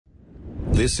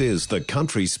This is the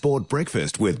Country Sport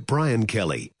Breakfast with Brian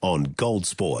Kelly on Gold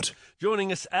Sport.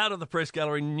 Joining us out of the press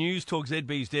gallery, News Talk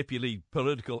ZB's Deputy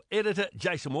Political Editor,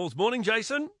 Jason Walls. Morning,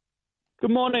 Jason. Good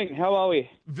morning. How are we?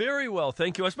 Very well,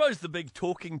 thank you. I suppose the big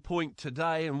talking point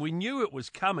today, and we knew it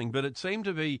was coming, but it seemed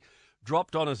to be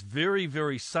dropped on us very,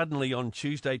 very suddenly on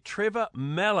Tuesday. Trevor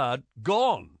Mallard,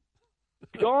 gone.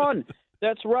 Gone.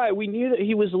 That's right. We knew that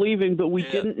he was leaving, but we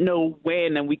didn't know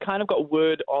when, and we kind of got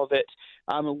word of it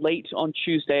late on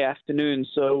Tuesday afternoon.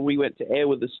 So we went to air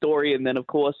with the story, and then, of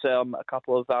course, a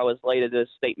couple of hours later, the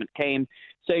statement came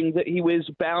saying that he was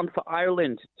bound for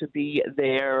Ireland to be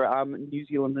their New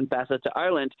Zealand ambassador to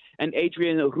Ireland, and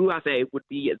Adrian Ruafe would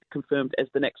be confirmed as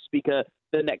the next speaker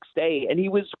the next day. And he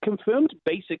was confirmed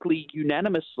basically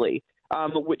unanimously,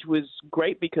 which was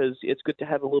great because it's good to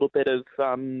have a little bit of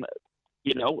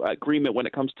agreement when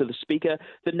it comes to the speaker.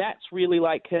 The Nats really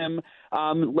like him.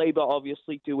 Labour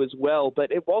obviously do as well,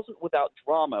 but it wasn't without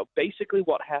drama. Basically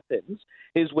what happens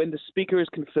is when the speaker is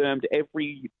confirmed,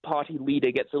 every party leader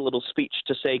gets a little speech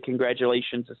to say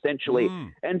congratulations, essentially.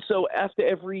 And so after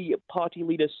every party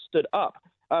leader stood up,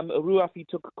 Ruafe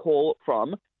took a call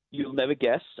from, you'll never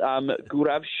guess,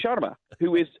 Gaurav Sharma,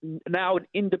 who is now an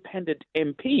independent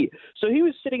MP. So he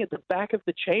was sitting at the back of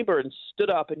the chamber and stood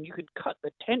up, and you could cut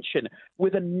the tension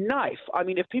with a knife. I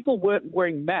mean, if people weren't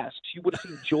wearing masks, you would have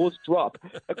seen jaws drop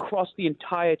across the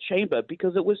entire chamber,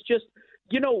 because it was just,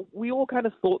 we all kind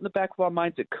of thought in the back of our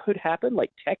minds it could happen.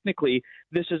 Like, technically,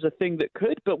 this is a thing that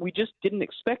could, but we just didn't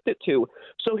expect it to.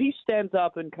 So he stands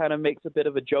up and kind of makes a bit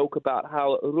of a joke about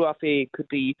how Ruafe could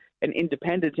be an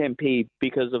independent MP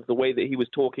because of the way that he was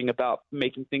talking about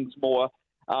making things more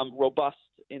robust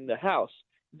in the House.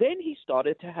 Then he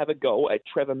started to have a go at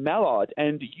Trevor Mallard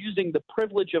and using the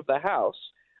privilege of the House,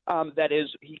 that is,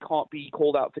 he can't be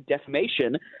called out for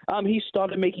defamation. He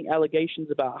started making allegations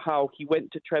about how he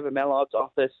went to Trevor Mallard's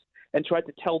office and tried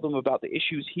to tell them about the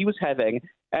issues he was having.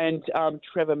 And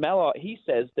Trevor Mallard, he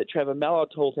says that Trevor Mallard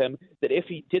told him that if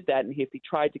he did that and if he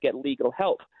tried to get legal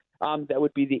help, that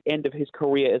would be the end of his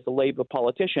career as a Labour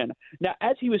politician. Now,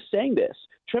 as he was saying this,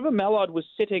 Trevor Mallard was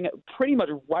sitting pretty much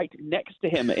right next to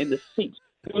him in the seat.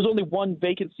 There was only one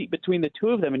vacant seat between the two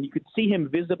of them, and you could see him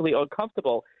visibly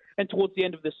uncomfortable. And towards the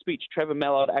end of the speech, Trevor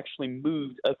Mallard actually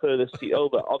moved a further seat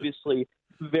over, obviously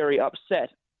very upset.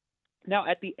 Now,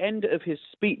 at the end of his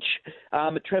speech,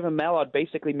 Trevor Mallard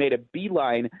basically made a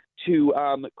beeline to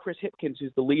Chris Hipkins,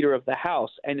 who's the leader of the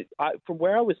House. And from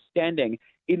where I was standing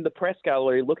in the press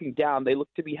gallery looking down, they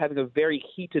looked to be having a very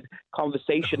heated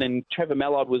conversation, and Trevor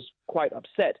Mallard was quite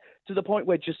upset, to the point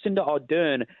where Jacinda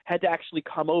Ardern had to actually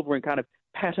come over and kind of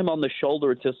pat him on the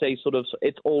shoulder to say sort of,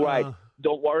 it's all right,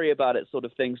 don't worry about it sort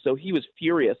of thing. So he was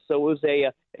furious. So it was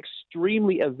a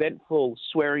extremely eventful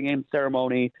swearing-in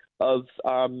ceremony of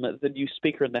the new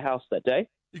speaker in the House that day.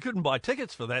 You couldn't buy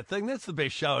tickets for that thing. That's the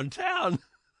best show in town.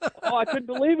 Oh, I couldn't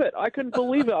believe it.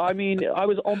 I mean, I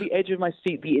was on the edge of my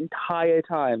seat the entire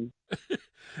time.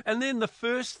 And then the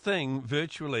first thing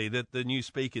virtually that the new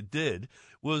speaker did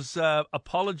was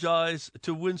apologise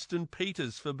to Winston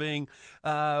Peters for being,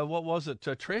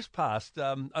 trespassed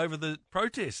over the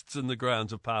protests in the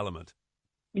grounds of Parliament.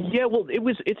 Yeah, well, it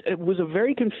was a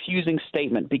very confusing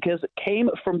statement because it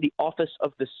came from the office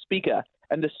of the Speaker,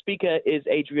 and the Speaker is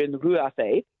Adrian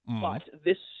Ruafe, but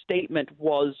this statement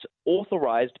was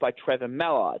authorised by Trevor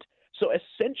Mallard. So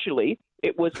essentially,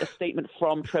 it was a statement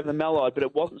from Trevor Mallard, but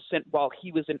it wasn't sent while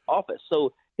he was in office.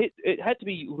 So it had to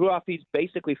be Ruafe's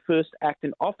basically first act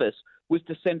in office was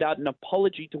to send out an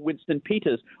apology to Winston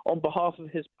Peters on behalf of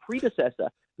his predecessor.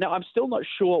 Now, I'm still not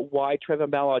sure why Trevor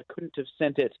Mallard couldn't have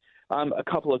sent it a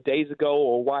couple of days ago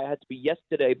or why it had to be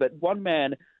yesterday, but one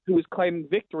man who was claiming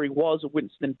victory was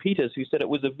Winston Peters, who said it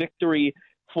was a victory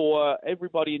for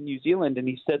everybody in New Zealand, and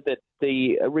he said that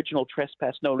the original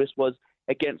trespass notice was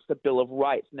against the Bill of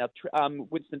Rights. Now,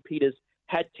 Winston Peters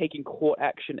had taken court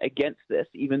action against this,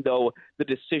 even though the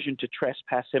decision to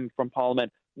trespass him from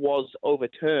Parliament was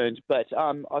overturned. But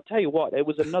I'll tell you what, it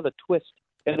was another twist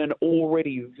in an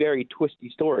already very twisty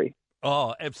story.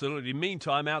 Oh, absolutely.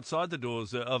 Meantime, outside the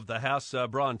doors of the House,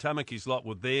 Brian Tamaki's lot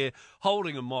were there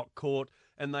holding a mock court,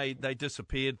 and they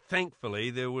disappeared.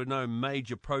 Thankfully, there were no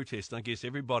major protests. I guess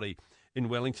everybody in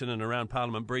Wellington and around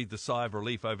Parliament breathed a sigh of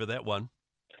relief over that one.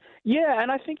 Yeah,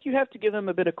 and I think you have to give them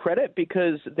a bit of credit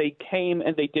because they came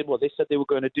and they did what they said they were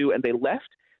going to do, and they left.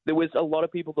 There was a lot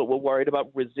of people that were worried about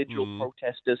residual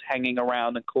protesters hanging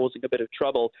around and causing a bit of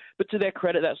trouble. But to their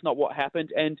credit, that's not what happened.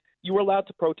 And you were allowed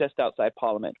to protest outside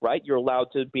Parliament, right? You're allowed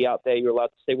to be out there. You're allowed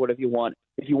to say whatever you want.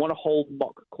 If you want to hold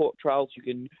mock court trials, you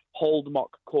can hold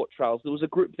mock court trials. There was a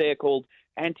group there called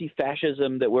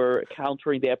anti-fascism that were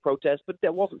countering their protest, but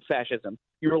that wasn't fascism.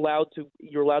 You're allowed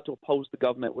to oppose the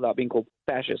government without being called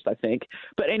fascist, I think.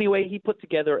 But anyway, he put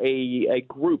together a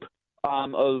group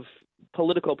of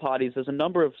political parties. There's a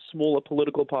number of smaller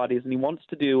political parties, and he wants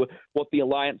to do what the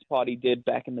Alliance Party did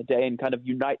back in the day and kind of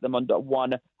unite them under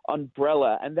one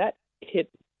umbrella. And that hit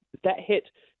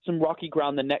some rocky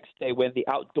ground the next day when the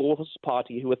Outdoors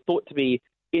Party, who were thought to be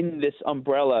in this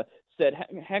umbrella, said,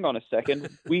 hang on a second,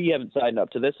 we haven't signed up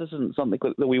to this. This isn't something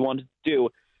that we wanted to do.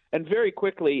 And very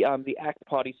quickly, the ACT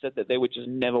Party said that they would just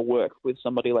never work with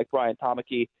somebody like Brian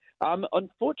Tamaki.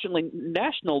 Unfortunately,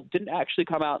 National didn't actually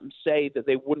come out and say that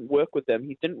they wouldn't work with them.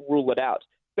 He didn't rule it out.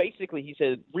 Basically, he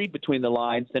said, read between the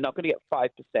lines. They're not going to get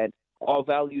 5%. Our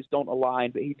values don't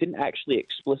align. But he didn't actually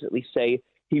explicitly say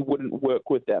he wouldn't work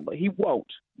with them. But he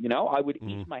won't. I would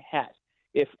eat my hat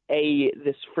if A,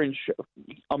 this fringe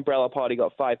umbrella party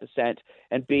got 5%,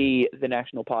 and B, the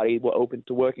National Party were open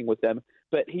to working with them.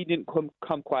 But he didn't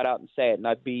come quite out and say it, and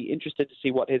I'd be interested to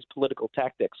see what his political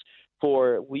tactics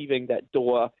for leaving that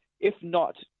door, if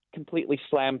not completely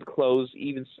slammed closed,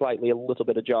 even slightly a little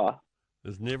bit ajar.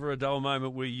 There's never a dull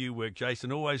moment where you work,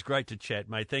 Jason. Always great to chat,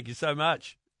 mate. Thank you so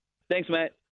much. Thanks,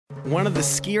 mate. One of the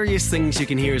scariest things you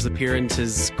can hear as a parent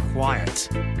is quiet.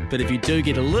 But if you do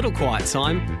get a little quiet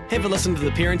time, have a listen to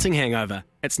The Parenting Hangover.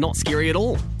 It's not scary at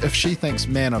all. If she thinks,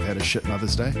 man, I've had a shit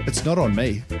Mother's Day, it's not on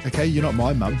me, okay? You're not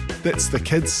my mum. That's the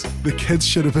kids. The kids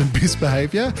should have been best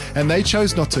behaviour, and they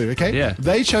chose not to, okay? Yeah.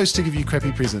 They chose to give you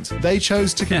crappy presents. They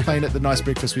chose to complain at the nice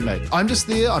breakfast we made. I'm just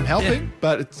there, I'm helping,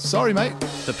 but sorry, mate.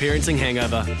 The Parenting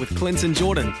Hangover with Clinton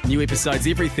Jordan. New episodes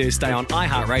every Thursday on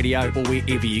iHeartRadio or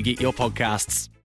wherever you get your podcasts.